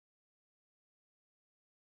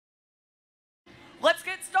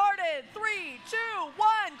in 3, 2, 1,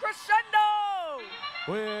 crescendo!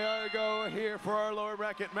 We are going here for our lower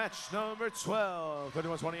bracket match number 12.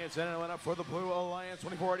 31-28, Santa went up for the Blue Alliance.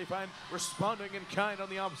 24-85, responding in kind on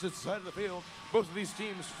the opposite side of the field. Both of these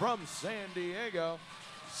teams from San Diego.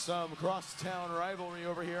 Some crosstown rivalry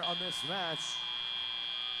over here on this match.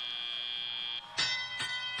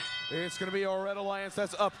 It's going to be our Red Alliance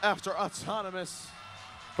that's up after Autonomous.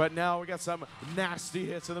 But now we got some nasty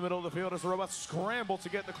hits in the middle of the field as the robots scramble to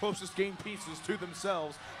get the closest game pieces to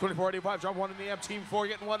themselves. 24-85, drop one in the M. Team 4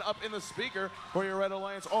 getting one up in the speaker for your Red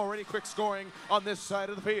Alliance. Already quick scoring on this side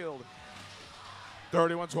of the field.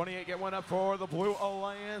 31-28, get one up for the Blue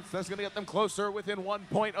Alliance. That's going to get them closer within 1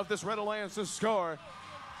 point of this Red Alliance's score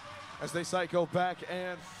as they cycle back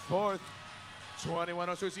and forth.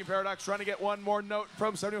 21-02, Team Paradox trying to get one more note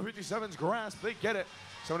from 7157's grasp. They get it.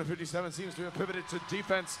 7157 seems to have pivoted to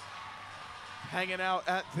defense, hanging out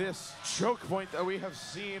at this choke point that we have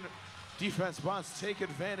seen defense bots take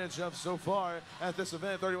advantage of so far at this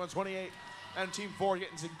event. 31-28 and Team 4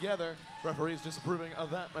 getting together. Referees disapproving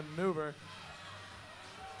of that maneuver.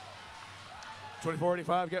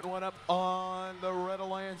 24-85 getting one up on the Red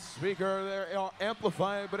Alliance speaker. They are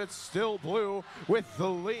amplified, but it's still Blue with the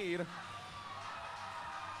lead.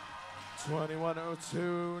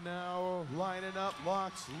 21-02 now lining up,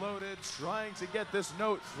 locks loaded, trying to get this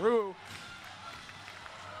note through.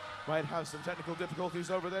 Might have some technical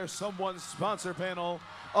difficulties over there. Someone's sponsor panel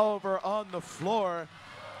over on the floor.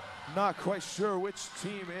 Not quite sure which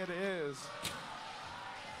team it is.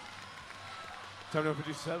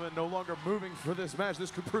 10-57 no longer moving for this match.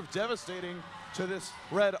 This could prove devastating to this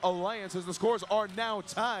Red Alliance as the scores are now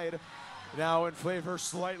tied. Now in favor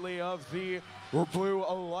slightly of the Blue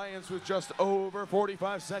Alliance with just over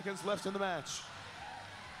 45 seconds left in the match.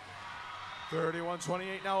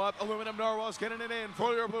 31-28 now up. Aluminum Narwhals getting it in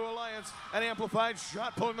for your Blue Alliance. An amplified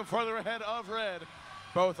shot pulling them further ahead of Red.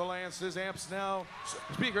 Both Alliances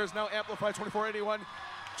speakers now amplified. 24-81,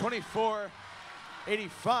 24-85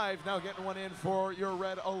 now getting one in for your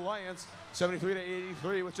Red Alliance.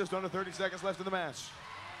 73-83 with just under 30 seconds left in the match.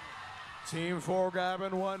 Team 4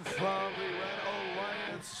 grabbing one from the Red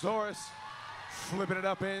Alliance source. Flipping it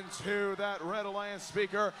up into that Red Alliance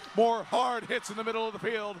speaker. More hard hits in the middle of the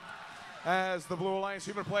field as the Blue Alliance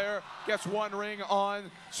human player gets one ring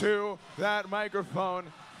on to that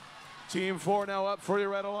microphone. Team 4 now up for your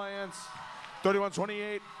Red Alliance.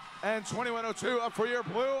 31-28 and 21-02 up for your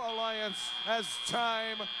Blue Alliance as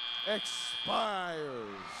time expires.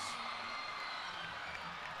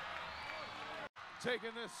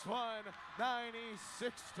 Taking this one,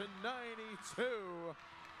 96-92.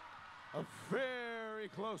 A very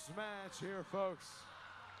close match here, folks.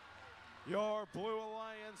 Your Blue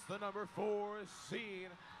Alliance, the number 4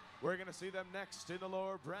 seed. We're going to see them next in the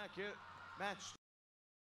lower bracket match.